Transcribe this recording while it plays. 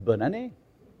Bonne année.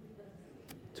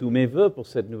 Tous mes vœux pour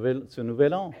ce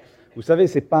nouvel an. Vous savez,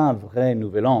 ce n'est pas un vrai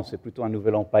nouvel an, c'est plutôt un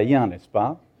nouvel an païen, n'est-ce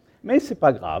pas? Mais ce n'est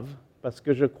pas grave, parce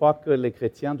que je crois que les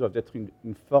chrétiens doivent être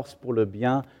une force pour le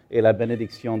bien et la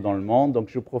bénédiction dans le monde. Donc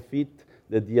je profite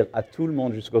de dire à tout le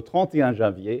monde jusqu'au 31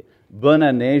 janvier, bonne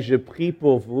année, je prie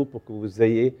pour vous, pour que vous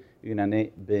ayez une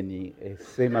année bénie. Et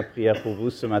c'est ma prière pour vous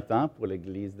ce matin, pour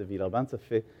l'église de Villeurbanne. Ça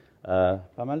fait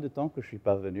pas mal de temps que je ne suis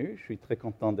pas venu. Je suis très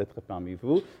content d'être parmi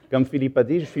vous. Comme Philippe a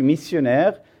dit, je suis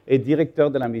missionnaire et directeur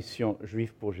de la mission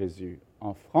Juifs pour Jésus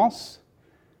en France.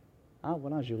 Ah,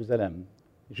 voilà, Jérusalem.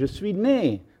 Je suis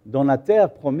né dans la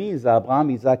terre promise à Abraham,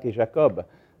 Isaac et Jacob,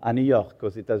 à New York, aux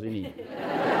États-Unis.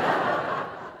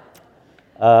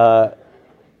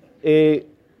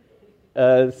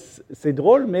 C'est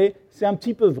drôle, mais c'est un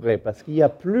petit peu vrai, parce qu'il y a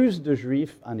plus de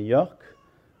Juifs à New York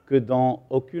que dans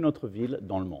aucune autre ville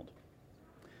dans le monde.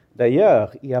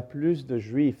 D'ailleurs, il y a plus de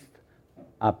Juifs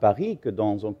à Paris que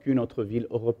dans aucune autre ville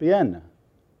européenne.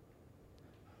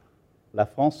 En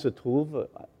France se trouve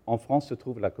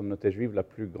la communauté juive la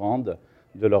plus grande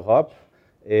de l'Europe,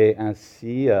 et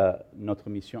ainsi notre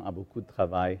mission a beaucoup de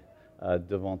travail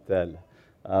devant elle.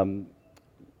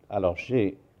 Alors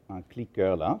j'ai un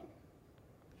clicker là.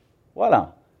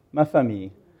 Voilà, ma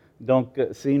famille. Donc,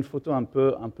 c'est une photo un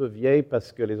peu vieille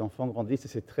parce que les enfants grandissent et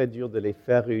c'est très dur de les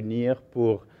faire réunir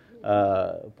pour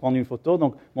prendre une photo.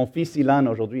 Donc, mon fils Ilan,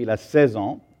 aujourd'hui, il a 16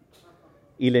 ans.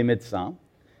 Il est médecin.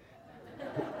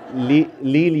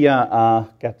 Lilia a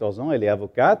 14 ans, elle est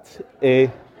avocate. Et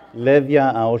Lévia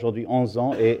a aujourd'hui 11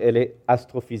 ans et elle est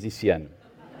astrophysicienne.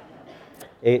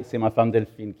 Et c'est ma femme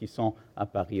Delphine qui sont à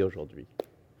Paris aujourd'hui.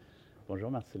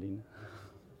 Bonjour Marceline.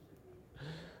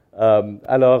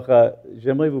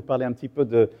 J'aimerais vous parler un petit peu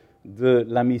de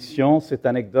la mission. Cette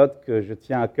anecdote que je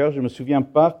tiens à cœur, je ne me souviens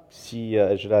pas si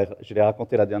je l'ai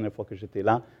raconté la dernière fois que j'étais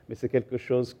là, mais c'est quelque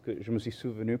chose que je me suis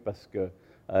souvenu parce que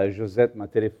Josette m'a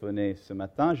téléphoné ce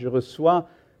matin. Je reçois,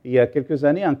 il y a quelques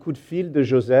années, un coup de fil de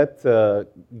Josette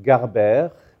Garber,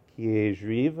 qui est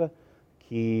juive,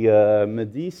 qui me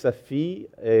dit sa fille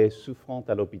est souffrante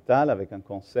à l'hôpital avec un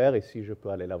cancer et si je peux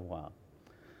aller la voir.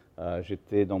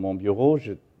 J'étais dans mon bureau,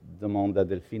 je demande à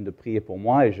Delphine de prier pour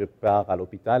moi et je pars à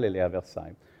l'hôpital, elle est à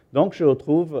Versailles. Donc je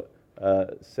retrouve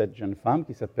cette jeune femme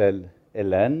qui s'appelle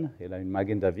Hélène, elle a une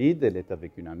Magen David, elle est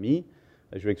avec une amie.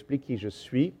 Je lui explique qui je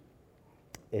suis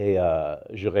et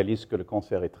je réalise que le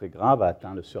cancer est très grave, a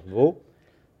atteint le cerveau.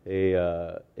 Et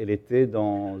elle était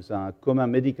dans un coma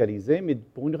médicalisé, mais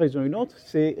pour une raison ou une autre,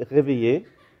 s'est réveillée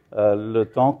le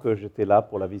temps que j'étais là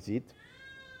pour la visite.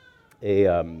 Et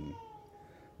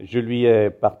je lui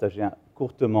ai partagé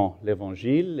courtement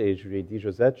l'évangile et je lui ai dit,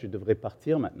 Josette, je devrais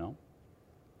partir maintenant.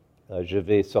 Je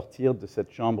vais sortir de cette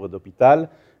chambre d'hôpital,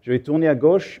 je vais tourner à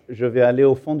gauche, je vais aller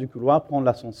au fond du couloir, prendre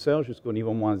l'ascenseur jusqu'au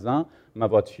niveau -1. Ma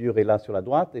voiture est là sur la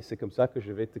droite et c'est comme ça que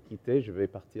je vais te quitter, je vais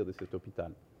partir de cet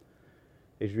hôpital.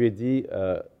 Et je lui ai dit,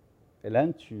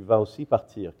 Hélène, tu vas aussi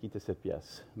partir, quitter cette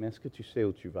pièce, mais est-ce que tu sais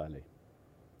où tu vas aller?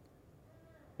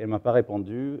 Elle ne m'a pas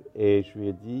répondu et je lui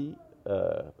ai dit,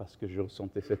 parce que je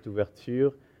ressentais cette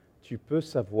ouverture, tu peux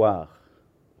savoir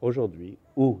aujourd'hui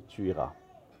où tu iras.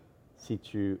 Si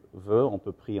tu veux, on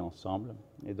peut prier ensemble.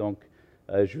 Et donc,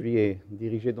 je lui ai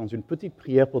dirigé dans une petite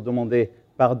prière pour demander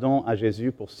pardon à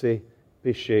Jésus pour ses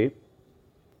péchés.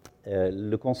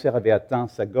 Le cancer avait atteint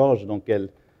sa gorge, donc elle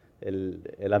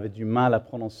avait du mal à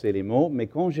prononcer les mots. Mais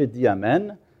quand j'ai dit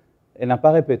Amen, elle n'a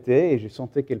pas répété et je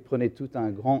sentais qu'elle prenait tout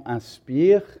un grand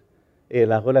inspire et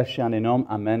elle a relâché un énorme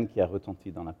Amen qui a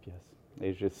retenti dans la pièce.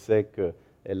 Et je sais que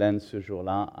Hélène, ce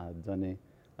jour-là, a donné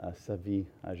sa vie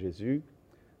à Jésus.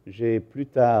 J'ai plus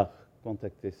tard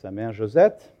contacté sa mère,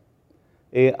 Josette,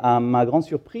 et à ma grande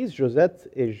surprise,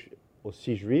 Josette est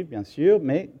aussi juive, bien sûr,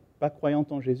 mais pas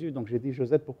croyante en Jésus. Donc j'ai dit,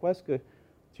 Josette, pourquoi est-ce que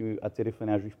tu as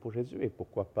téléphoné à Juifs pour Jésus et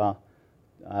pourquoi pas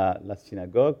à la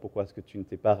synagogue? Pourquoi est-ce que tu ne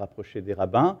t'es pas rapproché des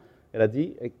rabbins? Elle a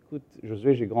dit, écoute,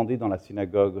 Josué, j'ai grandi dans la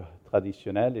synagogue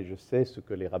traditionnelle et je sais ce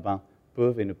que les rabbins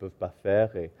peuvent et ne peuvent pas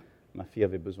faire et ma fille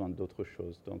avait besoin d'autre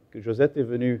chose. Donc, Josette est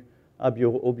venue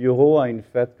au bureau à une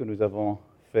fête que nous avons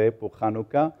faite pour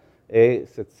Hanouka et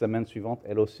cette semaine suivante,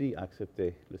 elle aussi a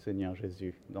accepté le Seigneur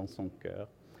Jésus dans son cœur.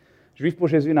 Juifs pour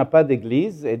Jésus n'a pas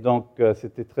d'église et donc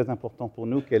c'était très important pour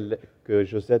nous que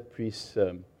Josette puisse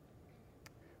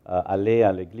aller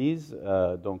à l'église.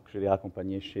 Donc, je l'ai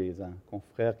accompagnée chez un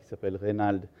confrère qui s'appelle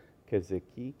Reynald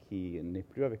Kezeki, qui n'est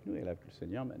plus avec nous, il est avec le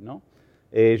Seigneur maintenant.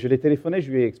 Et je l'ai téléphoné, je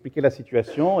lui ai expliqué la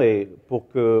situation et pour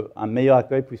qu'un meilleur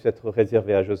accueil puisse être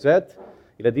réservé à Josette,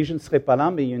 il a dit, je ne serai pas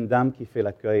là, mais il y a une dame qui fait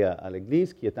l'accueil à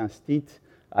l'église, qui est instite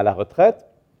à la retraite,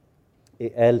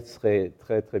 et elle serait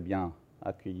très, très bien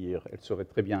accueillir, elle saurait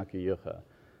très bien accueillir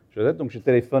Josette. Donc je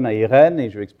téléphone à Irène et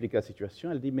je lui explique la situation.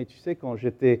 Elle dit, mais tu sais, quand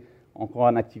j'étais encore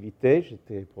en activité,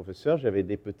 j'étais professeur, j'avais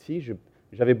des petits,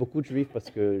 j'avais beaucoup de juifs parce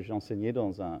que j'enseignais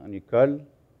dans une école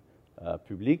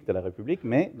publique de la République,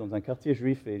 mais dans un quartier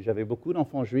juif, et j'avais beaucoup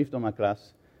d'enfants juifs dans ma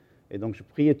classe. Et donc je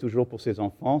priais toujours pour ces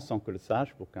enfants sans que le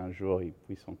sachent, pour qu'un jour ils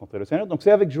puissent rencontrer le Seigneur. Donc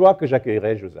c'est avec joie que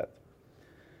j'accueillerai Josette.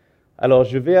 Alors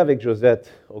je vais avec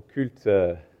Josette au culte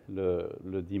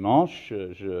le dimanche.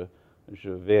 Je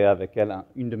vais avec elle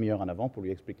une demi-heure en avant pour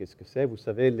lui expliquer ce que c'est. Vous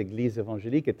savez, l'église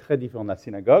évangélique est très différente de la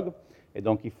synagogue, et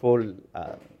donc il faut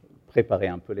préparer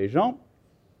un peu les gens.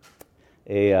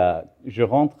 Et je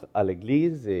rentre à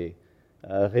l'église et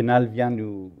Rénal vient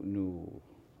nous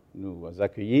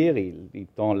accueillir. Il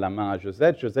tend la main à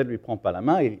Josette. Josette ne lui prend pas la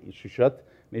main, il chuchote,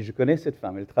 mais je connais cette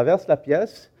femme. Elle traverse la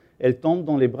pièce, elle tombe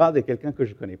dans les bras de quelqu'un que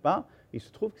je ne connais pas. Il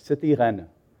se trouve que c'était Irène,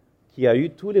 qui a eu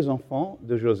tous les enfants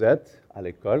de Josette à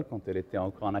l'école quand elle était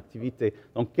encore en activité.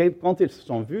 Donc, quand ils se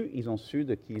sont vus, ils ont su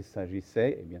de qui il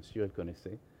s'agissait, et bien sûr, ils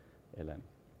connaissaient Hélène.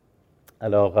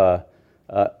 Alors,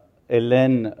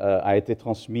 Hélène a été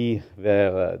transmise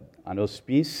vers un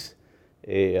hospice,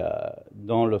 et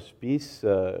dans l'hospice,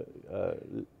 la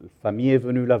famille est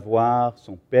venue la voir,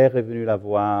 son père est venu la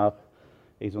voir,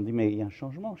 et ils ont dit, mais il y a un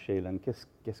changement chez Hélène,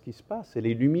 qu'est-ce qui se passe? Elle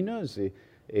est lumineuse.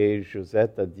 Et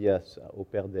Josette a dit au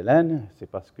père d'Hélène, c'est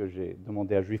parce que j'ai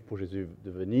demandé à Juif pour Jésus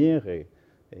de venir, et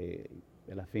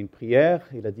elle a fait une prière.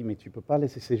 Il a dit, mais tu ne peux pas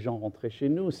laisser ces gens rentrer chez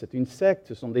nous, c'est une secte,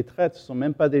 ce sont des traîtres, ce ne sont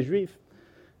même pas des Juifs.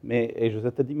 Et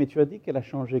Josette a dit, mais tu as dit qu'elle a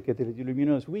changé, qu'elle était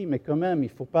lumineuse. Oui, mais quand même, il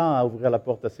ne faut pas ouvrir la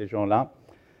porte à ces gens-là.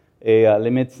 Et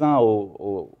les médecins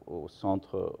au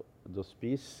centre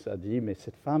d'hospice ont dit, mais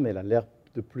cette femme, elle a l'air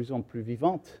de plus en plus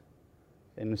vivante.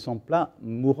 Elle ne semble pas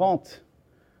mourante.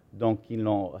 Donc, ils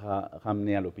l'ont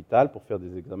ramenée à l'hôpital pour faire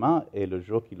des examens, et le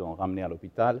jour qu'ils l'ont ramenée à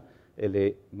l'hôpital, elle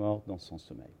est morte dans son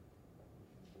sommeil.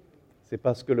 C'est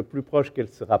parce que le plus proche qu'elle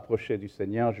se rapprochait du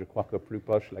Seigneur, je crois que plus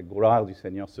proche, la gloire du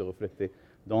Seigneur se reflétait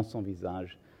dans son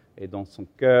visage et dans son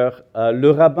cœur. Le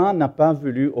rabbin n'a pas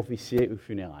voulu officier aux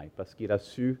funérailles, parce qu'il a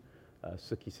su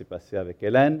ce qui s'est passé avec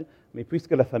Hélène, mais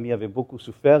puisque la famille avait beaucoup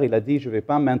souffert, il a dit, je ne vais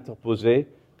pas m'interposer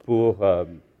pour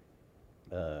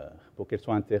qu'elle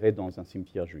soit enterrée dans un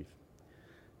cimetière juif.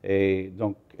 Et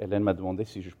donc, Hélène m'a demandé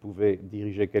si je pouvais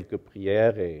diriger quelques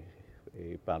prières et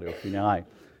parler aux funérailles.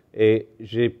 Et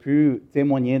j'ai pu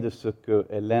témoigner de ce que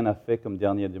Hélène a fait comme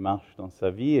dernière démarche dans sa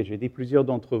vie. Et j'ai dit, plusieurs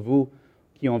d'entre vous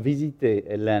qui ont visité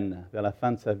Hélène vers la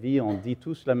fin de sa vie ont dit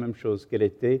tous la même chose, qu'elle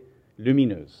était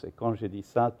lumineuse. Et quand j'ai dit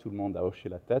ça, tout le monde a hoché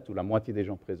la tête, ou la moitié des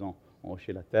gens présents ont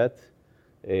hoché la tête.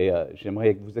 Et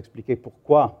j'aimerais vous expliquer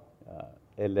pourquoi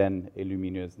Hélène est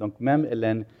lumineuse. Donc même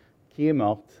Hélène, qui est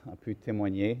morte, a pu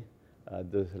témoigner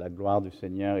de la gloire du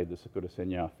Seigneur et de ce que le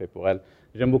Seigneur a fait pour elle.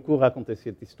 J'aime beaucoup raconter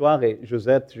cette histoire, et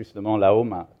Josette, justement, là-haut,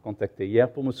 m'a contacté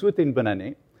hier pour me souhaiter une bonne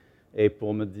année et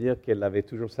pour me dire qu'elle avait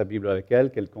toujours sa Bible avec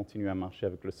elle, qu'elle continue à marcher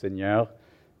avec le Seigneur.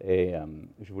 Et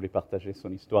je voulais partager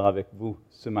son histoire avec vous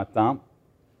ce matin.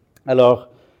 Alors,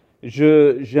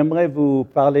 j'aimerais vous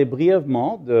parler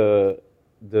brièvement de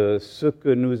ce que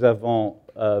nous avons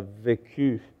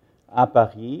vécu à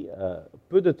Paris.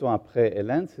 Peu de temps après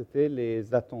Hélène, c'était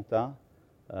les attentats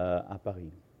à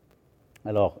Paris.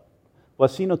 Alors,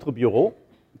 voici notre bureau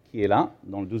qui est là,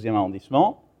 dans le 12e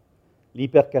arrondissement.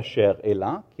 L'hypercachère est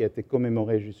là, qui a été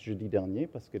commémoré juste jeudi dernier,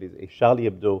 et Charlie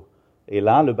Hebdo est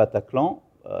là, le Bataclan,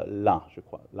 là, je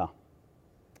crois, là.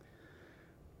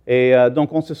 Et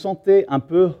donc, on se sentait un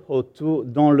peu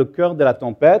dans le cœur de la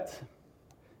tempête.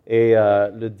 Et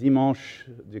le dimanche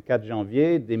du 4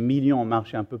 janvier, des millions ont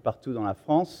marché un peu partout dans la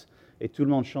France, et tout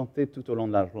le monde chantait tout au long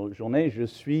de la journée, « Je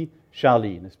suis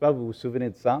Charlie », n'est-ce pas? Vous vous souvenez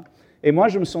de ça? Et moi,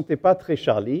 je ne me sentais pas très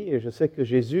Charlie, et je sais que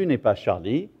Jésus n'est pas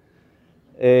Charlie.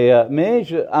 Mais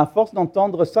à force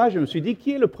d'entendre ça, je me suis dit,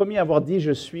 qui est le premier à avoir dit «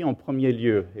 Je suis » en premier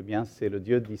lieu? Eh bien, c'est le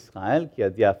Dieu d'Israël qui a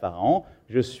dit à Pharaon, «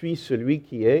 Je suis celui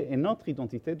qui est », et notre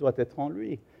identité doit être en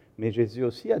lui. Mais Jésus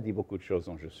aussi a dit beaucoup de choses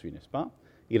en « Je suis », n'est-ce pas?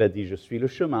 Il a dit « Je suis le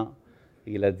chemin ».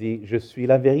 Il a dit « Je suis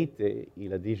la vérité ».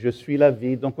 Il a dit « Je suis la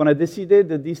vie ». Donc, on a décidé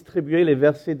de distribuer les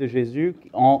versets de Jésus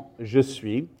en « Je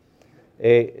suis ».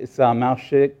 Et ça a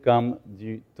marché comme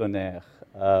du tonnerre.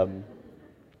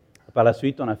 Par la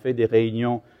suite, on a fait des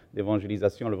réunions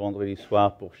d'évangélisation le vendredi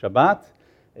soir pour Shabbat.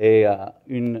 Et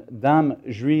une dame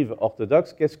juive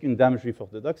orthodoxe, qu'est-ce qu'une dame juive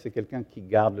orthodoxe? C'est quelqu'un qui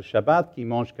garde le Shabbat, qui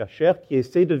mange kasher, qui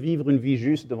essaie de vivre une vie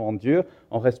juste devant Dieu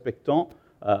en respectant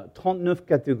 39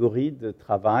 catégories de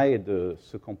travail et de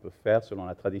ce qu'on peut faire selon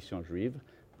la tradition juive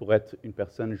pour être une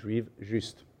personne juive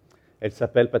juste. Elle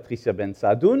s'appelle Patricia Ben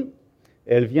Saadoun.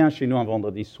 Elle vient chez nous un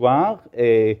vendredi soir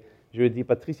et Je lui ai dit,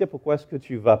 Patricia, pourquoi est-ce que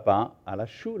tu ne vas pas à la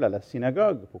choule, à la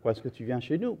synagogue? Pourquoi est-ce que tu viens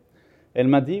chez nous? Elle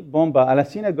m'a dit, à la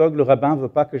synagogue, le rabbin ne veut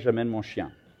pas que j'amène mon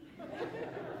chien.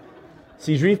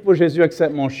 Si Juif pour Jésus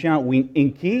accepte mon chien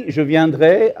Inky, je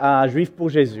viendrai à Juif pour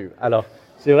Jésus. Alors,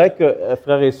 c'est vrai que,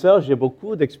 frères et sœurs, j'ai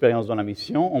beaucoup d'expérience dans la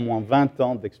mission, au moins 20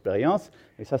 ans d'expérience,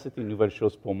 et ça, c'était une nouvelle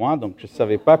chose pour moi, donc je ne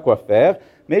savais pas quoi faire.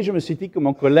 Mais je me suis dit que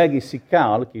mon collègue ici,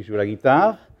 Carl, qui joue la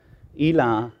guitare, il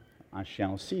a un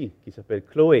chien aussi, qui s'appelle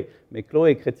Chloé, mais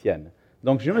Chloé est chrétienne.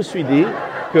 Donc, je me suis dit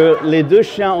que les deux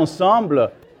chiens ensemble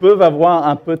peuvent avoir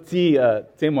un petit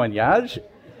témoignage.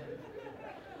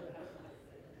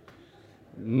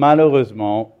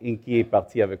 Malheureusement, Inky est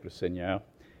parti avec le Seigneur,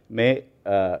 mais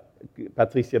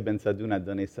Patricia Bensadoun a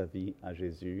donné sa vie à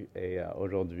Jésus et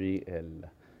aujourd'hui,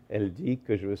 elle dit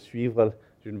que je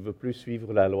ne veux plus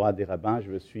suivre la loi des rabbins,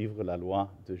 je veux suivre la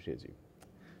loi de Jésus.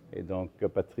 Et donc,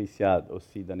 Patricia a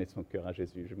aussi donné son cœur à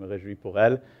Jésus. Je me réjouis pour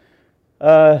elle.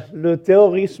 Le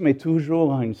terrorisme est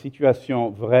toujours une situation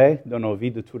vraie dans nos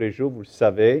vies de tous les jours, vous le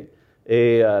savez,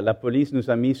 et la police nous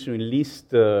a mis sur une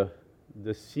liste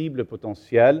de cibles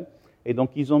potentielles. Et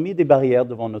donc, ils ont mis des barrières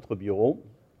devant notre bureau,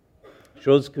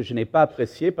 chose que je n'ai pas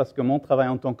appréciée parce que mon travail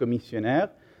en tant que missionnaire,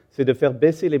 c'est de faire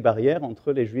baisser les barrières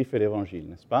entre les Juifs et l'Évangile,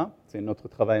 n'est-ce pas? C'est notre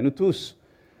travail, nous tous.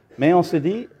 Mais on s'est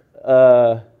dit,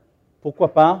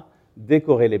 pourquoi pas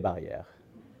décorer les barrières?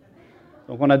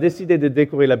 Donc, on a décidé de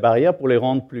décorer les barrières pour les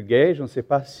rendre plus gaies. Je ne sais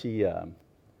pas si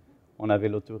on avait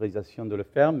l'autorisation de le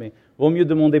faire, mais vaut mieux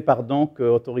demander pardon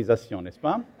qu'autorisation, n'est-ce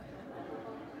pas?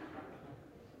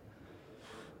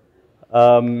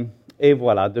 Et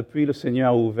voilà, depuis le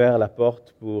Seigneur a ouvert la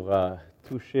porte pour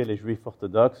toucher les Juifs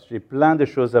orthodoxes. J'ai plein de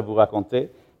choses à vous raconter,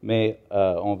 mais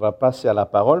on va passer à la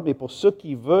parole. Mais pour ceux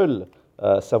qui veulent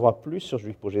savoir plus sur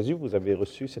Juifs pour Jésus, vous avez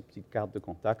reçu cette petite carte de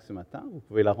contact ce matin. Vous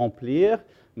pouvez la remplir,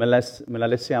 me la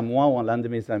laisser à moi ou à l'un de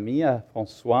mes amis, à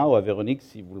François ou à Véronique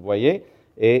si vous le voyez,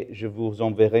 et je vous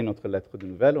enverrai notre lettre de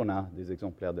nouvelles. On a des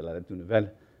exemplaires de la lettre de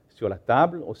nouvelles sur la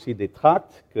table, aussi des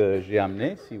tracts que j'ai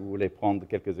amenés, si vous voulez prendre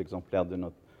quelques exemplaires de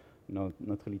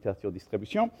notre littérature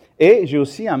distribution. Et j'ai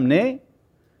aussi amené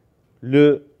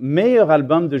le meilleur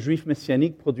album de Juifs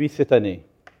messianiques produit cette année.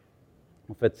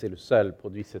 En fait, c'est le seul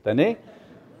produit cette année.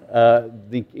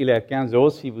 Il est à 15 €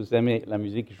 si vous aimez la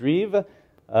musique juive.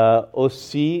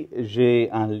 Aussi, j'ai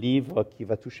un livre qui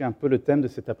va toucher un peu le thème de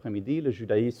cet après-midi, le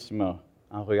judaïsme,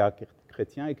 un regard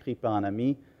chrétien, écrit par un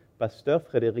ami pasteur,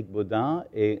 Frédéric Baudin,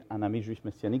 et un ami juif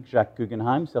messianique, Jacques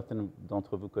Guggenheim. Certains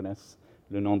d'entre vous connaissent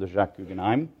le nom de Jacques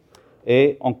Guggenheim.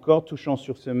 Et encore touchant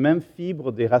sur ce même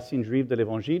fibre des racines juives de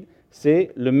l'Évangile,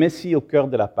 c'est le Messie au cœur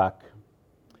de la Pâque.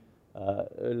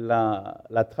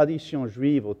 La tradition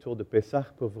juive autour de Pessah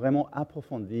peut vraiment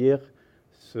approfondir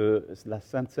la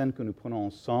Sainte Seine que nous prenons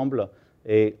ensemble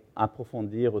et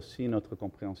approfondir aussi notre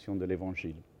compréhension de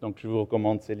l'Évangile. Donc je vous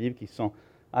recommande ces livres qui sont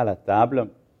à la table.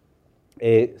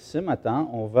 Et ce matin,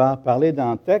 on va parler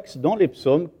d'un texte dans les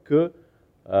psaumes que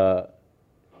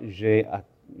j'ai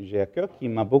à cœur, qui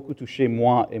m'a beaucoup touché,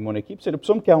 moi et mon équipe. C'est le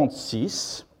psaume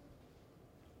 46.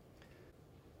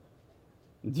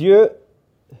 Dieu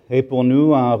est pour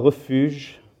nous un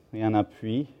refuge et un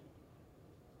appui,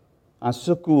 un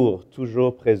secours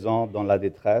toujours présent dans la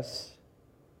détresse.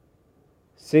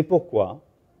 C'est pourquoi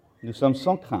nous sommes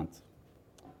sans crainte.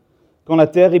 Quand la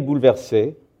terre est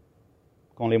bouleversée,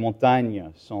 quand les montagnes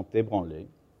sont ébranlées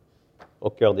au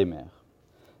cœur des mers,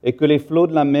 et que les flots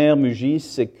de la mer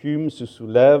mugissent, s'écument, se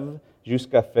soulèvent,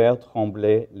 jusqu'à faire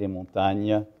trembler les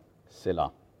montagnes, c'est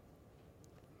là.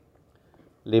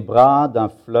 Les bras d'un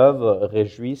fleuve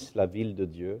réjouissent la ville de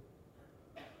Dieu,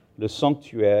 le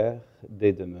sanctuaire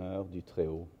des demeures du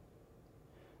Très-Haut.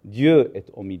 Dieu est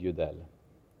au milieu d'elle,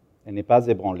 elle n'est pas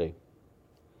ébranlée.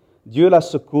 Dieu la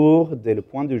secourt dès le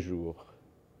point du jour.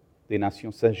 Des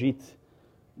nations s'agitent,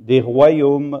 des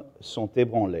royaumes sont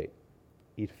ébranlés.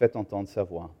 Il fait entendre sa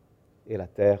voix, et la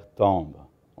terre tombe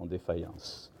en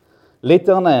défaillance.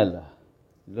 L'Éternel,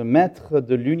 le Maître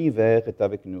de l'univers, est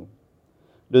avec nous.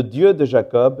 Le Dieu de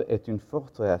Jacob est une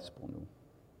forteresse pour nous.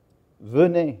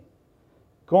 Venez,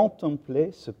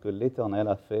 contemplez ce que l'Éternel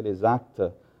a fait, les actes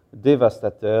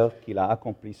dévastateurs qu'il a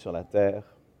accomplis sur la terre.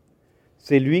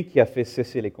 C'est lui qui a fait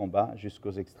cesser les combats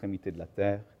jusqu'aux extrémités de la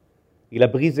terre. Il a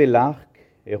brisé l'arc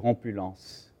et rompu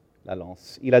la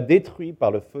lance. Il a détruit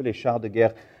par le feu les chars de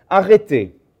guerre.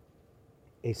 Arrêtez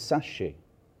et sachez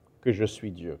que je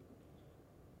suis Dieu.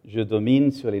 Je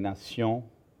domine sur les nations,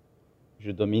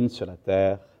 je domine sur la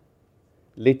terre.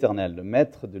 L'Éternel, le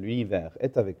Maître de l'univers,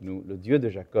 est avec nous. Le Dieu de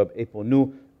Jacob est pour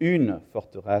nous une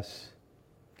forteresse.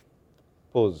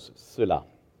 Pose cela.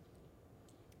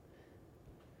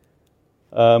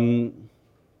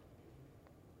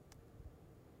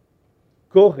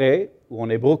 Corée, ou en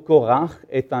hébreu Korach,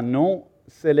 est un nom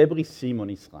célébrissime en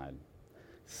Israël.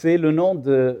 C'est le nom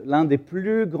de l'un des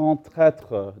plus grands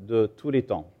traîtres de tous les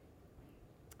temps.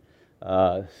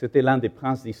 C'était l'un des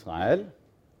princes d'Israël,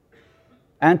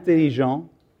 intelligent,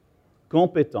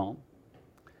 compétent,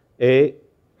 et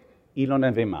il en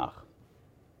avait marre.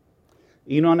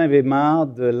 Il en avait marre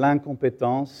de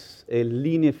l'incompétence et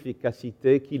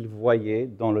l'inefficacité qu'il voyait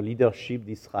dans le leadership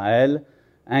d'Israël,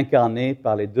 incarné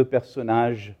par les deux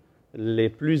personnages les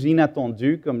plus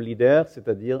inattendus comme leaders,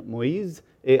 c'est-à-dire Moïse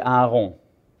et Aaron.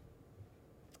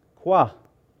 Quoi?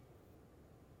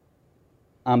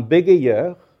 Un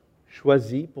bégayeur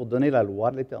choisi pour donner la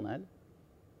loi de l'Éternel?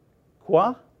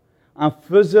 Quoi? Un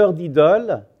faiseur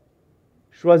d'idoles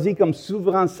choisi comme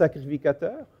souverain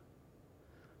sacrificateur?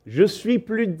 Je suis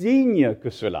plus digne que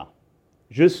cela.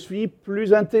 Je suis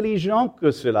plus intelligent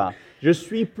que cela. Je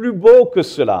suis plus beau que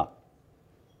cela.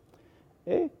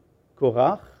 Et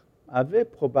Korach avait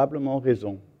probablement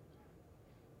raison.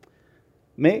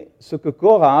 Mais ce que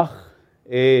Korach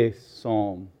et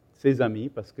ses amis,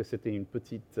 parce que c'était une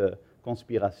petite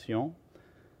conspiration,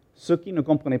 ce qu'ils ne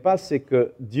comprenaient pas, c'est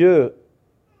que Dieu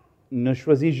ne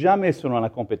choisit jamais selon la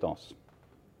compétence.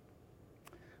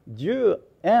 Dieu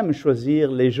aime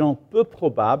choisir les gens peu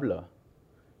probables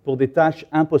pour des tâches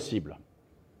impossibles.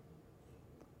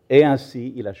 Et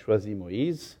ainsi, il a choisi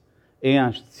Moïse, et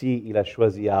ainsi, il a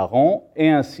choisi Aaron, et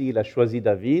ainsi, il a choisi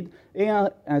David, et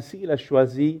ainsi, il a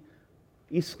choisi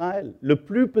Israël, le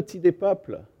plus petit des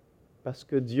peuples, parce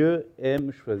que Dieu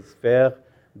aime faire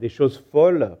des choses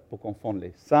folles pour confondre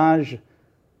les sages,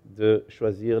 de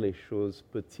choisir les choses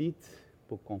petites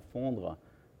pour confondre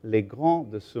les grands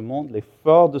de ce monde, les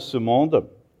forts de ce monde.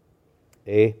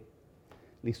 Et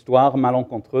l'histoire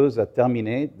malencontreuse a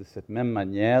terminé de cette même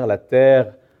manière. La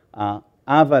terre a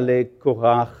avalé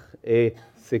Korach et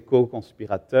ses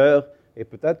co-conspirateurs, et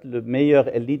peut-être le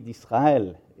meilleur élite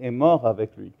d'Israël est mort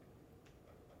avec lui,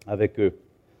 avec eux.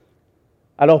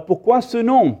 Alors pourquoi ce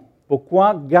nom?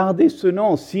 Pourquoi garder ce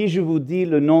nom? Si je vous dis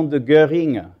le nom de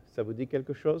Göring, ça vous dit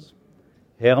quelque chose?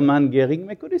 Hermann Göring,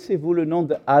 mais connaissez-vous le nom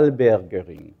de Albert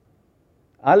Göring?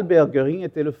 Albert Göring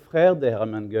était le frère de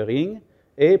Hermann Göring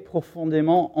et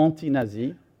profondément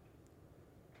anti-nazi,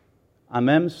 a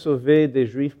même sauvé des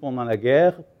Juifs pendant la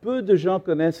guerre. Peu de gens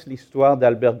connaissent l'histoire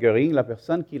d'Albert Göring. La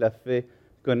personne qui l'a fait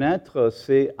connaître,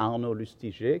 c'est Arnaud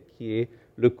Lustiger, qui est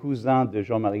le cousin de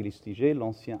Jean-Marie Lustiger,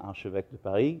 l'ancien archevêque de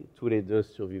Paris, tous les deux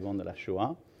survivants de la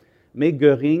Shoah. Mais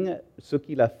Göring, ce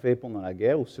qu'il a fait pendant la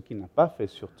guerre, ou ce qu'il n'a pas fait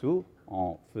surtout,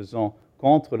 en faisant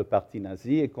contre le parti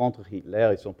nazi et contre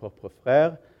Hitler et son propre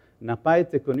frère, n'a pas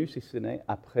été connu si ce n'est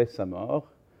après sa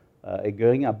mort. Et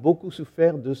Göring a beaucoup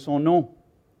souffert de son nom.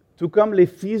 Tout comme les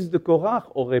fils de Korach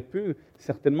auraient pu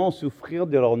certainement souffrir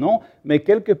de leur nom, mais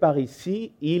quelque part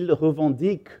ici, ils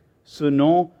revendiquent ce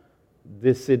nom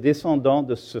de ses descendants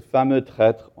de ce fameux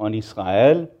traître en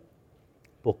Israël.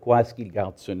 Pourquoi est-ce qu'ils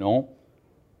gardent ce nom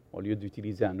au lieu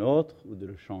d'utiliser un autre ou de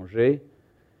le changer?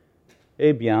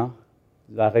 Eh bien,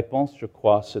 la réponse, je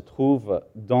crois, se trouve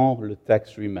dans le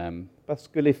texte lui-même. Parce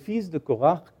que les fils de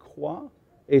Korach croient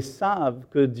et savent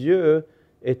que Dieu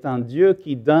est un Dieu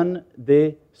qui donne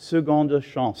des secondes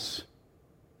chances.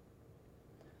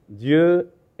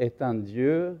 Dieu est un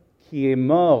Dieu qui est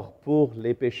mort pour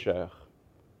les pécheurs,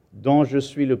 dont je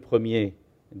suis le premier,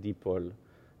 dit Paul.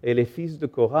 Et les fils de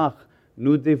Korach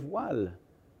nous dévoilent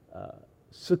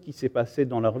ce qui s'est passé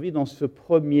dans leur vie dans ce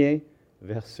premier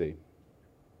verset.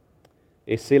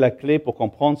 Et c'est la clé pour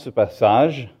comprendre ce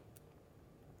passage.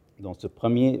 Dans ce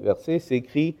premier verset, c'est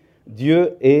écrit «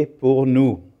 Dieu est pour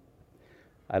nous ».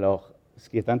 Alors, ce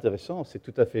qui est intéressant, c'est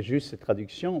tout à fait juste cette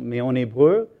traduction, mais en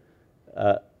hébreu,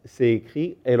 c'est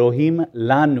écrit « Elohim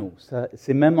lanu ».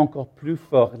 C'est même encore plus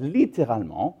fort.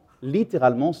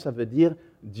 Littéralement, ça veut dire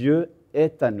 « Dieu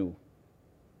est à nous ».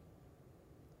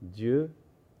 Dieu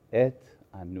est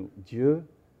à nous. Dieu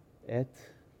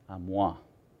est à moi.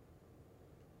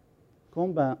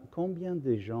 Combien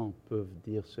de gens peuvent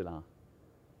dire cela?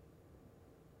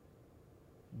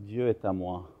 Dieu est à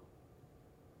moi.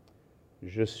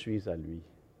 Je suis à lui.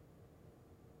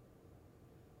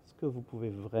 Est-ce que vous pouvez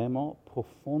vraiment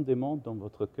profondément dans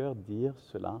votre cœur dire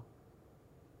cela?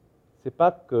 Ce n'est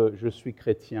pas que je suis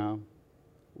chrétien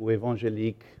ou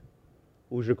évangélique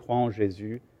ou je crois en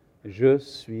Jésus. Je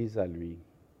suis à lui.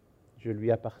 Je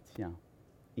lui appartiens.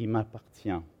 Il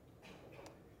m'appartient.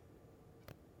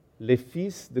 Les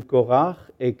fils de Korach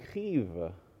écrivent,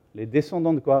 les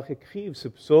descendants de Korach écrivent ce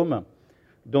psaume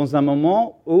dans un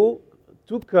moment où,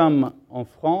 tout comme en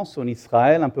France, en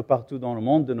Israël, un peu partout dans le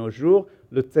monde de nos jours,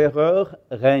 le terreur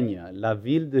règne. La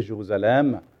ville de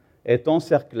Jérusalem est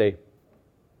encerclée.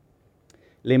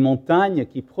 Les montagnes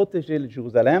qui protégeaient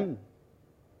Jérusalem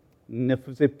ne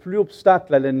faisaient plus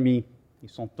obstacle à l'ennemi. Ils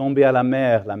sont tombés à la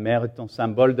mer étant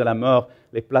symbole de la mort.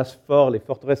 Les places fortes, les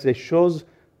forteresses, les choses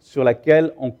sur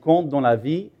lesquelles on compte dans la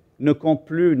vie ne comptent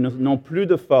plus, n'ont plus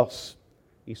de force.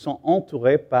 Ils sont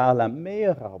entourés par la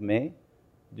meilleure armée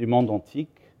du monde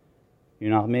antique,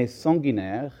 une armée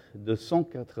sanguinaire de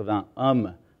 180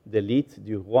 hommes d'élite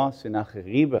du roi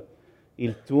Sennacherib.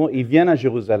 Ils viennent à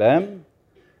Jérusalem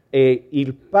et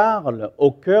ils parlent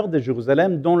au cœur de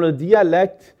Jérusalem dans le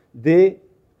dialecte des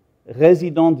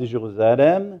résidents de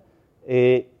Jérusalem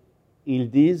et ils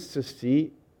disent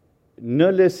ceci: ne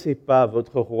laissez pas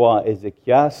votre roi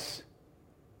Ézéchias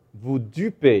vous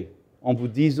duper en vous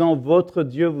disant votre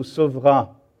Dieu vous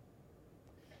sauvera.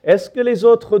 Est-ce que les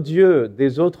autres dieux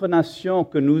des autres nations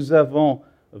que nous avons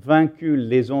vaincus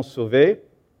les ont sauvés?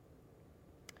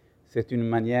 C'est une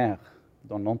manière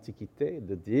dans l'Antiquité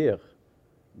de dire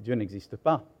Dieu n'existe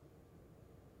pas.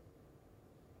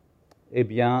 Eh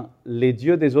bien, les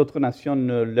dieux des autres nations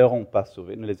ne leur ont pas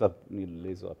sauvés, ne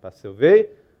les ont pas sauvés,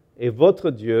 et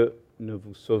votre Dieu ne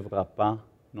vous sauvera pas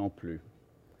non plus.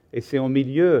 Et c'est au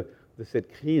milieu de cette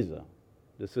crise,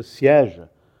 de ce siège,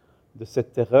 de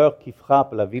cette terreur qui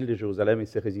frappe la ville de Jérusalem et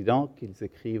ses résidents qu'ils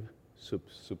écrivent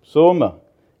ce psaume,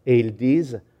 et ils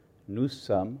disent « Nous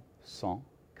sommes sans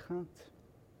crainte.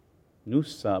 Nous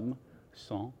sommes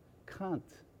sans crainte. »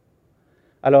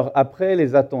 Alors, après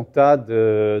les attentats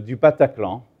du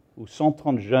Bataclan, où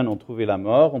 130 jeunes ont trouvé la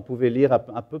mort, on pouvait lire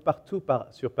un peu partout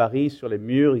sur Paris, sur les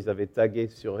murs, ils avaient tagué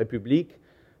sur République,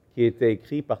 qui était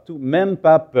écrit partout, même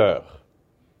pas peur.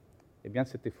 Eh bien,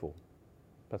 c'était faux,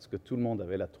 parce que tout le monde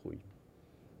avait la trouille.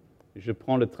 Je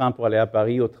prends le train pour aller à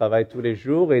Paris au travail tous les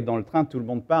jours, et dans le train, tout le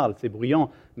monde parle, c'est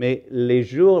bruyant. Mais les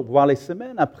jours, voire les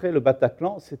semaines après le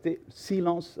Bataclan, c'était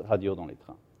silence radio dans les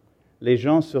trains. Les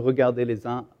gens se regardaient les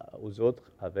uns aux autres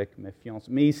avec méfiance.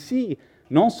 Mais ici,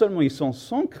 non seulement ils sont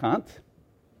sans crainte,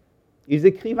 ils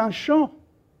écrivent un chant.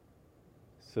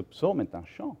 Ce psaume est un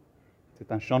chant.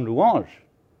 C'est un chant de louange.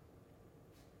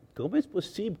 Comment est-ce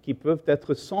possible qu'ils peuvent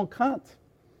être sans crainte?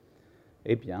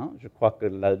 Eh bien, je crois que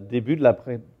le début de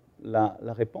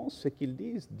la réponse, c'est qu'ils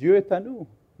disent « Dieu est à nous.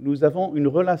 Nous avons une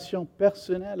relation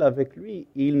personnelle avec lui.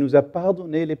 Il nous a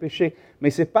pardonné les péchés. » Mais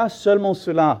ce n'est pas seulement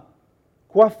cela.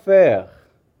 Quoi faire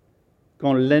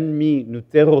quand l'ennemi nous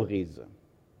terrorise?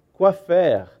 Quoi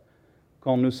faire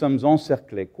quand nous sommes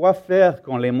encerclés? Quoi faire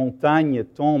quand les montagnes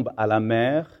tombent à la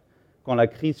mer, quand la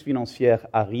crise financière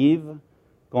arrive,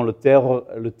 quand le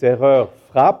terreur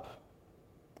frappe?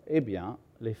 Eh bien,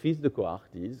 les fils de Korach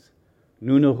disent,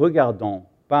 nous ne regardons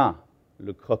pas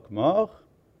le croque-mort,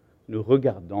 nous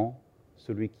regardons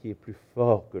celui qui est plus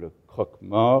fort que le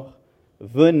croque-mort.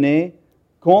 Venez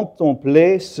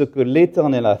contempler ce que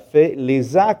l'Éternel a fait,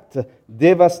 les actes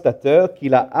dévastateurs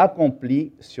qu'il a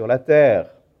accomplis sur la terre.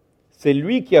 C'est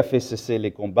lui qui a fait cesser les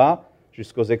combats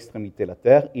jusqu'aux extrémités de la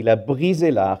terre. Il a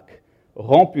brisé l'arc,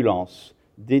 rompu l'anse,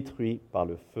 détruit par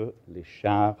le feu les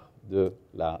chars de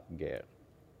la guerre.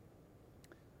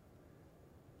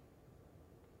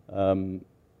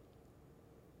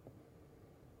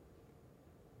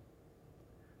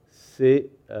 C'est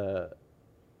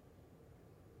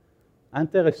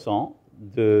intéressant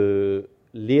de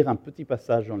lire un petit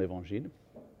passage dans l'Évangile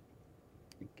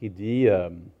qui dit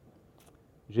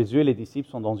Jésus et les disciples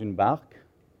sont dans une barque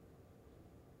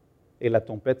et la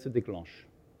tempête se déclenche.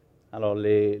 Alors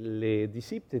les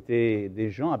disciples étaient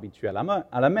des gens habitués à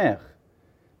la mer,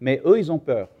 mais eux ils ont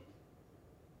peur.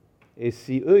 Et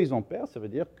si eux ils ont peur, ça veut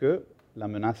dire que la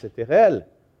menace était réelle.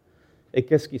 Et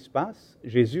qu'est-ce qui se passe?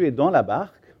 Jésus est dans la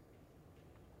barque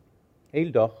et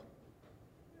il dort.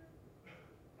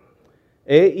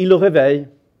 Et il le réveille.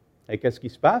 Et qu'est-ce qui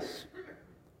se passe?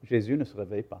 Jésus ne se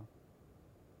réveille pas.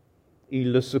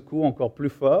 Il le secoue encore plus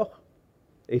fort,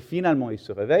 et finalement il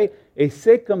se réveille. Et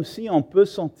c'est comme si on peut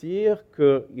sentir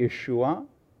que Yeshua,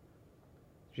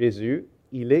 Jésus,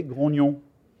 il est grognon.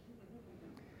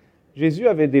 Jésus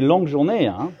avait des longues journées.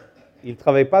 Il ne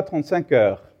travaillait pas 35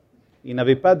 heures. Il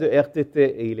n'avait pas de RTT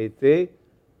et il était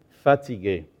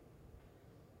fatigué.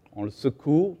 On le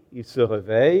secoue, il se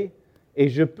réveille. Et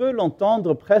je peux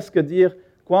l'entendre presque dire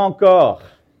 « Quoi encore ?»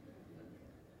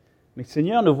 Mais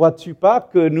Seigneur, ne vois-tu pas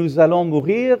que nous allons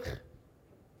mourir?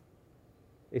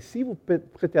 Et si vous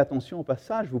prêtez attention au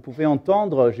passage, vous pouvez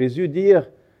entendre Jésus dire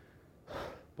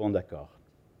 « Bon, d'accord. »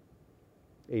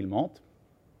 Et il monte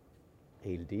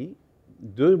et il dit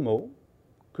deux mots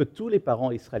que tous les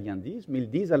parents israéliens disent, mais ils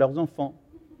disent à leurs enfants.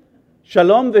 «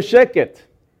 Shalom vesheket. »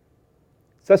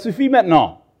 Ça suffit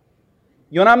maintenant.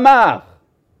 Il y en a marre.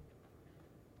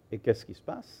 Et qu'est-ce qui se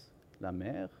passe? La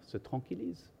mer se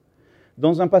tranquillise.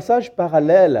 Dans un passage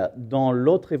parallèle, dans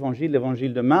l'autre évangile,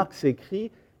 l'évangile de Marc, c'est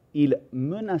écrit « Il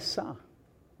menaça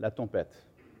la tempête ».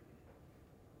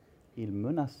 Il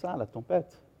menaça la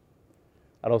tempête.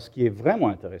 Alors, ce qui est vraiment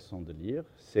intéressant de lire,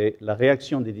 c'est la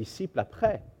réaction des disciples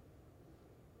après.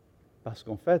 Parce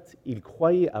qu'en fait, ils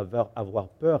croyaient avoir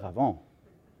peur avant.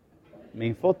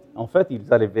 Mais en fait,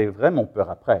 ils avaient vraiment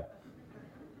peur après.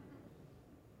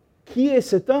 Qui est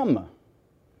cet homme?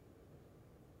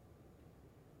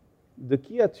 De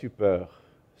qui as-tu peur?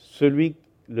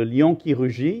 Le lion qui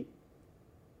rugit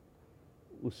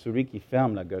ou celui qui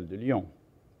ferme la gueule du lion?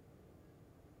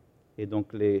 Et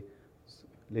donc les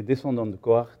descendants de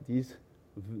Korach disent,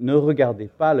 ne regardez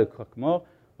pas le croque-mort,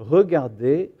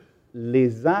 regardez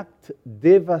les actes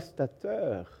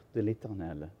dévastateurs de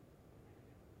l'Éternel.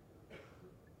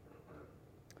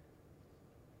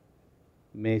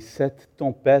 Mais cette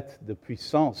tempête de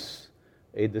puissance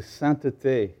et de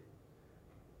sainteté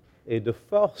et de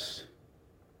force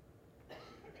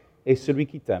est celui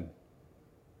qui t'aime,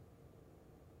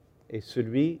 et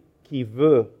celui qui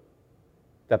veut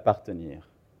t'appartenir,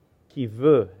 qui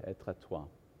veut être à toi.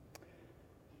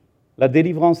 La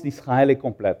délivrance d'Israël est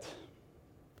complète.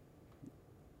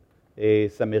 Et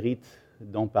ça mérite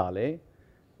d'en parler.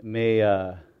 Mais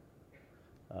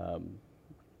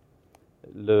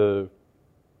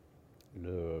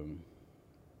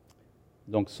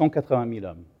donc 180 000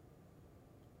 hommes.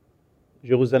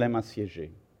 Jérusalem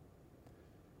assiégée.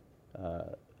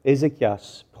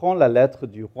 Ézéchias prend la lettre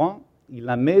du roi, il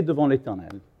la met devant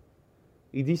l'Éternel.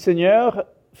 Il dit, Seigneur,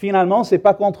 finalement, ce n'est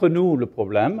pas contre nous le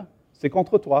problème, c'est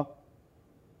contre toi.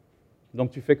 Donc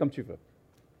tu fais comme tu veux.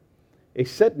 Et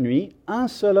cette nuit, un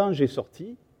seul ange est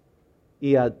sorti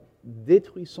et a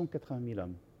détruit 180 000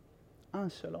 hommes. Un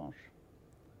seul ange.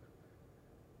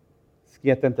 Ce qui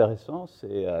est intéressant,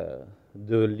 c'est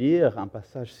de lire un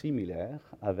passage similaire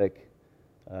avec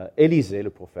Élisée, le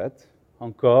prophète.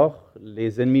 Encore,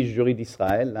 les ennemis jurés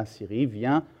d'Israël, la Syrie,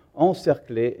 vient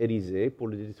encercler Élisée pour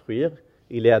le détruire.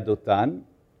 Il est à Dothan.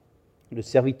 Le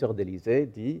serviteur d'Élisée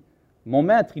dit, « Mon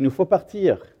maître, il nous faut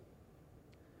partir,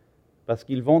 parce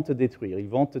qu'ils vont te détruire, ils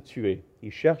vont te tuer. »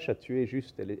 Ils cherchent à tuer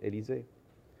juste Élisée.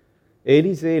 Et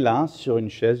Élisée est là, sur une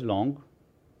chaise longue,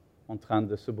 en train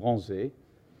de se bronzer,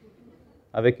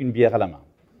 avec une bière à la main.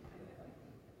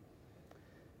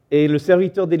 Et le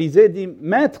serviteur d'Élisée dit, «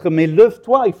 Maître, mais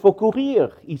lève-toi, il faut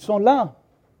courir, ils sont là. »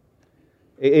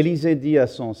 Et Élisée dit à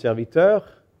son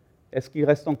serviteur, « Est-ce qu'il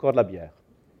reste encore de la bière ?»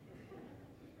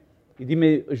 Il dit, «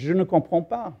 Mais je ne comprends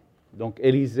pas. » Donc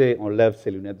Élisée enlève ses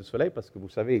lunettes de soleil, parce que vous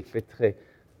savez, il fait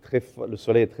le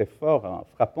soleil est très fort,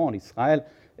 frappant en Israël,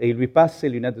 et il lui passe ses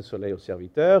lunettes de soleil au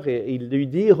serviteur, et il lui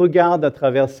dit, « Regarde à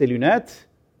travers ses lunettes. »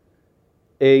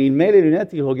 Et il met les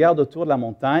lunettes, il regarde autour de la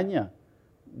montagne,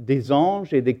 des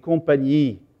anges et des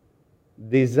compagnies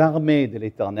des armées de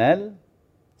l'Éternel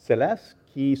céleste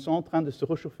qui sont en train de se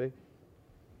réchauffer,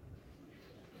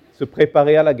 se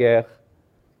préparer à la guerre.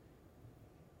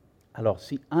 Alors,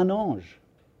 si un ange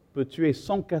peut tuer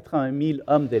 180 000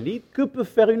 hommes d'élite, que peut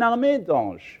faire une armée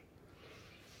d'anges?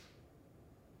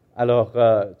 Alors,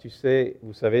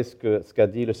 vous savez ce qu'a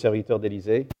dit le serviteur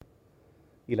d'Élisée?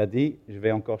 Il a dit, je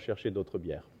vais encore chercher d'autres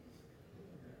bières.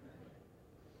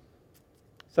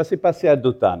 Ça s'est passé à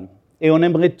Dothan. Et on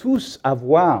aimerait tous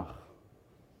avoir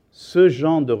ce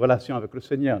genre de relation avec le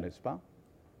Seigneur, n'est-ce pas?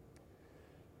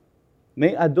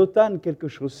 Mais à Dothan, quelque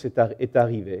chose est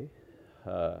arrivé,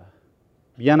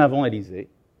 bien avant Élisée,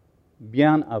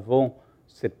 bien avant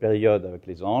cette période avec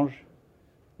les anges.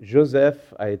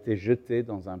 Joseph a été jeté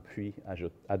dans un puits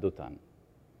à Dothan.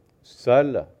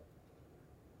 Seul,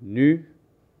 nu,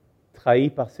 trahi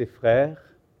par ses frères,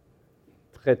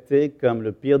 traité comme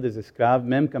le pire des esclaves,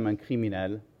 même comme un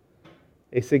criminel.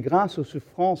 Et c'est grâce aux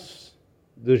souffrances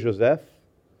de Joseph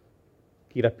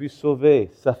qu'il a pu sauver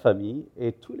sa famille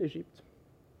et tout l'Égypte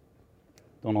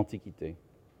dans l'Antiquité.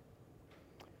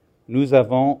 Nous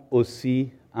avons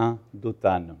aussi un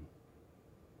Dothan.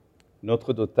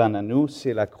 Notre Dothan à nous,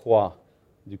 c'est la croix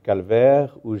du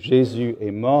Calvaire où Jésus est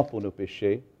mort pour nos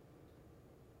péchés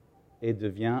et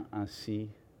devient ainsi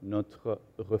notre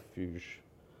refuge.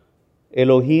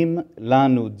 Elohim, l'un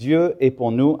Dieu, est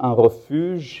pour nous un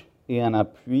refuge et un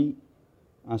appui,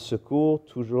 un secours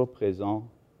toujours présent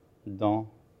dans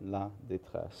la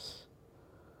détresse.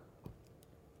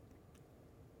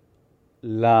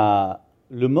 Le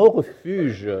mot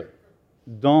refuge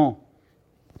dans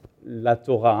la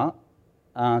Torah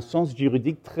a un sens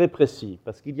juridique très précis,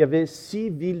 parce qu'il y avait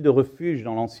 6 villes de refuge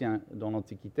dans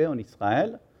l'Antiquité, en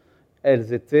Israël.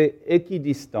 Elles étaient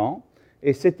équidistantes,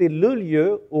 et c'était le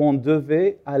lieu où on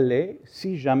devait aller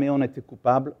si jamais on était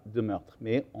coupable de meurtre.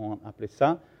 Mais on appelait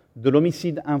ça de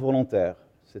l'homicide involontaire.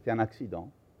 C'était un accident,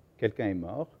 quelqu'un est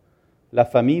mort. La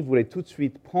famille voulait tout de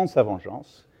suite prendre sa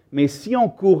vengeance, mais si on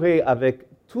courait avec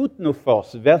toutes nos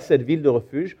forces vers cette ville de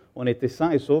refuge, on était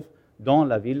sains et saufs dans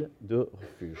la ville de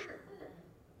refuge.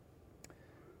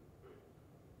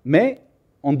 Mais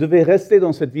on devait rester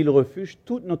dans cette ville de refuge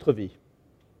toute notre vie.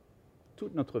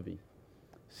 Toute notre vie.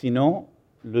 Sinon,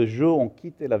 le jour où on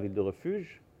quittait la ville de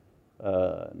refuge,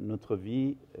 notre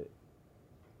vie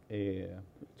est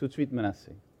tout de suite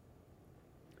menacée.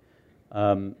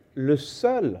 Le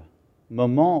seul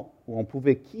moment où on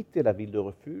pouvait quitter la ville de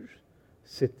refuge,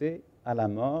 c'était à la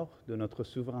mort de notre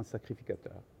souverain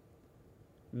sacrificateur.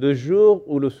 Le jour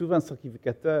où le souverain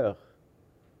sacrificateur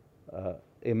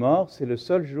est mort, c'est le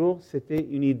seul jour, c'était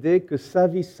une idée que sa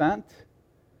vie sainte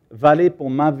valait pour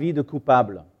ma vie de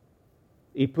coupable.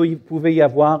 Il pouvait y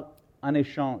avoir un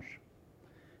échange.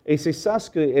 Et c'est ça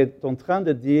ce qu'est en train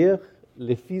de dire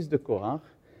les fils de Korah.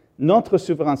 Notre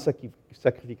souverain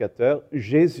sacrificateur,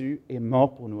 Jésus, est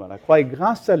mort pour nous à la croix. Et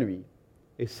grâce à lui,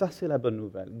 et ça c'est la bonne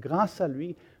nouvelle, grâce à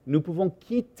lui, nous pouvons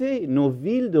quitter nos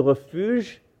villes de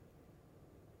refuge,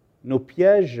 nos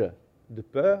pièges de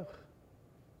peur.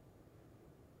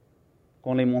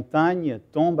 Quand les montagnes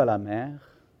tombent à la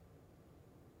mer,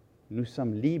 nous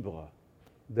sommes libres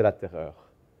de la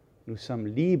terreur. Nous sommes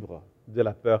libres de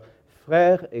la peur.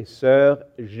 Frères et sœurs,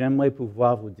 j'aimerais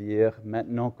pouvoir vous dire,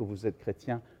 maintenant que vous êtes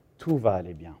chrétiens, tout va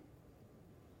aller bien.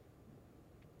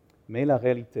 Mais la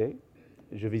réalité,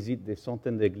 je visite des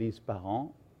centaines d'églises par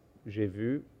an, j'ai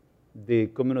vu des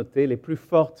communautés les plus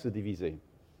fortes se diviser.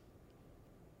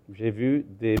 J'ai vu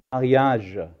des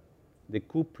mariages, des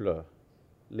couples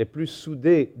les plus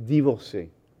soudés divorcer.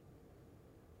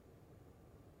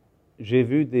 J'ai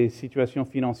vu des situations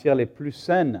financières les plus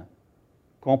saines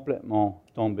complètement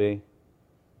tomber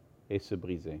et se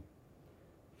briser.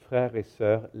 Frères et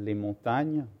sœurs, les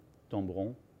montagnes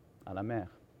tomberont à la mer.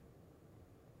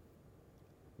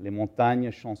 Les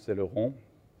montagnes chancelleront.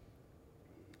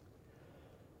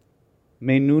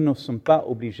 Mais nous ne sommes pas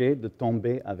obligés de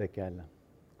tomber avec elles.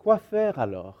 Quoi faire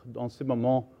alors dans ce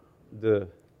moment de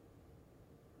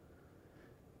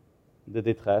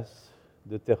détresse,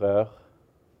 de terreur?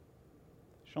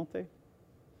 Chanter.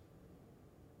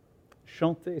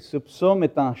 Chanter. Ce psaume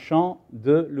est un chant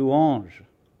de louange.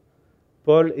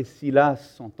 Paul et Silas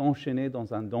sont enchaînés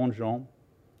dans un donjon.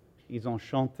 Ils ont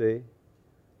chanté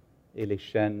et les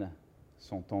chaînes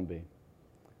sont tombées.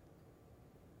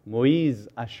 Moïse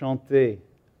a chanté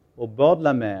au bord de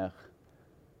la mer.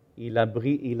 Il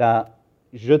a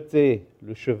jeté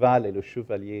le cheval et le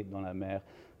chevalier dans la mer.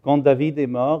 Quand David est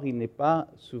mort, il n'est pas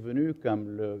souvenu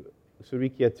comme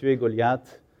celui qui a tué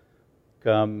Goliath,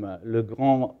 comme le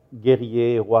grand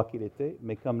guerrier et roi qu'il était,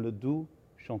 mais comme le doux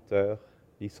chanteur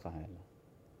d'Israël.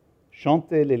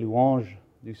 Chantez les louanges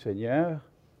du Seigneur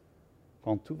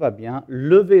quand tout va bien.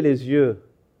 Levez les yeux,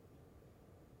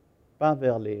 pas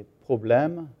vers les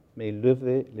problèmes, mais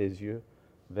levez les yeux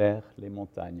vers les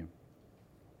montagnes.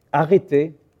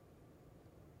 Arrêtez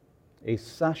et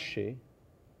sachez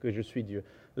que je suis Dieu.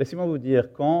 Laissez-moi vous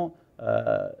dire, quand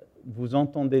vous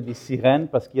entendez des sirènes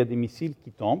parce qu'il y a des missiles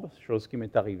qui tombent, chose qui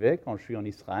m'est arrivée quand je suis en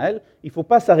Israël, il ne faut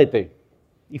pas s'arrêter.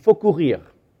 Il faut courir.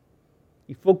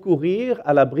 Il faut courir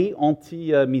à l'abri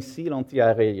anti-missiles,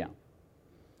 anti-aériens.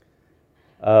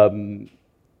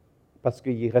 Parce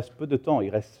qu'il reste peu de temps, il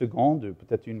reste secondes,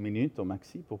 peut-être 1 minute au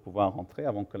maxi pour pouvoir rentrer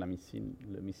avant que le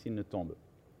missile ne tombe.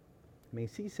 Mais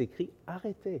ici, c'est écrit «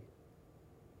 arrêtez ».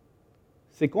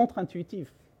 C'est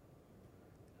contre-intuitif.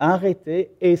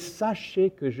 Arrêtez et sachez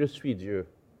que je suis Dieu.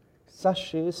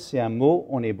 Sachez, c'est un mot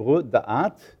en hébreu,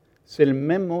 da'at. C'est le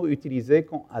même mot utilisé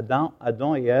quand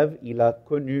Adam et Ève, il a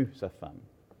connu sa femme.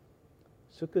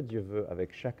 Ce que Dieu veut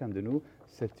avec chacun de nous,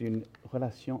 c'est une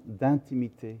relation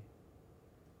d'intimité.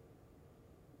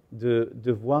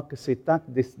 De voir que cet acte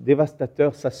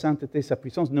dévastateur, sa sainteté, sa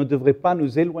puissance, ne devrait pas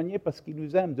nous éloigner parce qu'il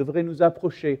nous aime, devrait nous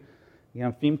approcher. Il y a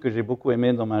un film que j'ai beaucoup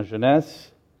aimé dans ma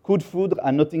jeunesse, Coup de foudre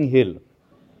à Notting Hill.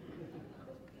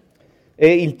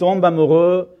 Et il tombe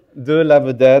amoureux de la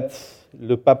vedette,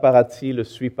 le paparazzi le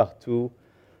suit partout,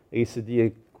 et il se dit,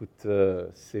 écoute,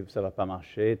 ça ne va pas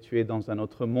marcher, tu es dans un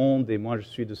autre monde, et moi je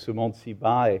suis de ce monde si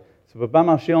bas, et ça ne peut pas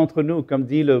marcher entre nous. Comme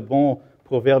dit le bon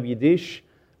proverbe yiddish,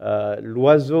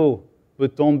 l'oiseau peut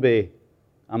tomber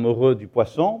amoureux du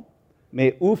poisson,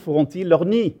 mais où feront-ils leur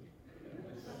nid?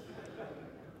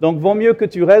 Donc, vaut mieux que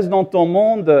tu restes dans ton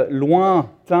monde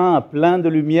lointain, plein de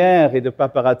lumière et de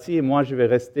paparazzi, et moi, je vais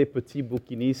rester petit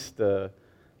bouquiniste,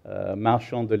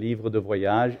 marchand de livres de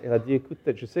voyage. Elle a dit, écoute,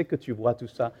 je sais que tu vois tout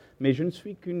ça, mais je ne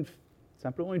suis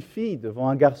simplement une fille devant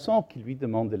un garçon qui lui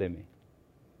demande de l'aimer.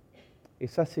 Et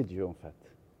ça, c'est Dieu, en fait.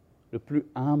 le plus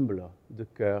humble de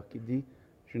cœur, qui dit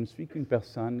 « Je ne suis qu'une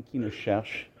personne qui ne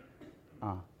cherche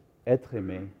à être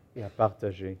aimée et à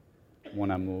partager mon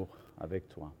amour avec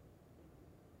toi. »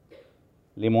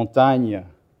 Les montagnes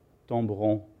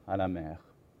tomberont à la mer.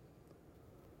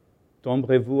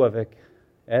 Tomberez-vous avec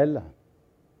elle?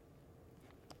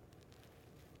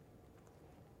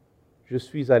 Je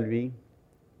suis à lui,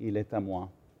 il est à moi.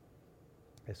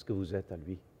 Est-ce que vous êtes à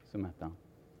lui ce matin?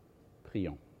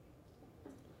 Prions.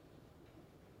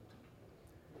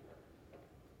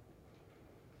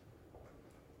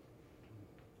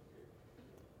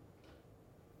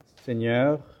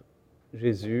 Seigneur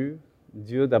Jésus,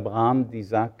 Dieu d'Abraham,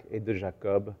 d'Isaac et de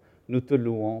Jacob, nous te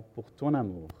louons pour ton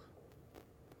amour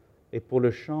et pour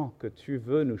le chant que tu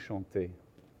veux nous chanter,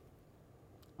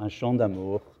 un chant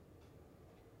d'amour.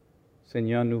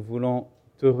 Seigneur, nous voulons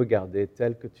te regarder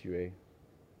tel que tu es,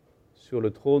 sur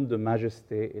le trône de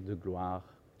majesté et de gloire,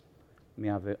 mais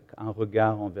avec un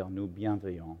regard envers nous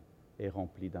bienveillant et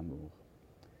rempli d'amour.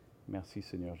 Merci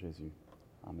Seigneur Jésus.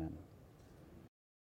 Amen.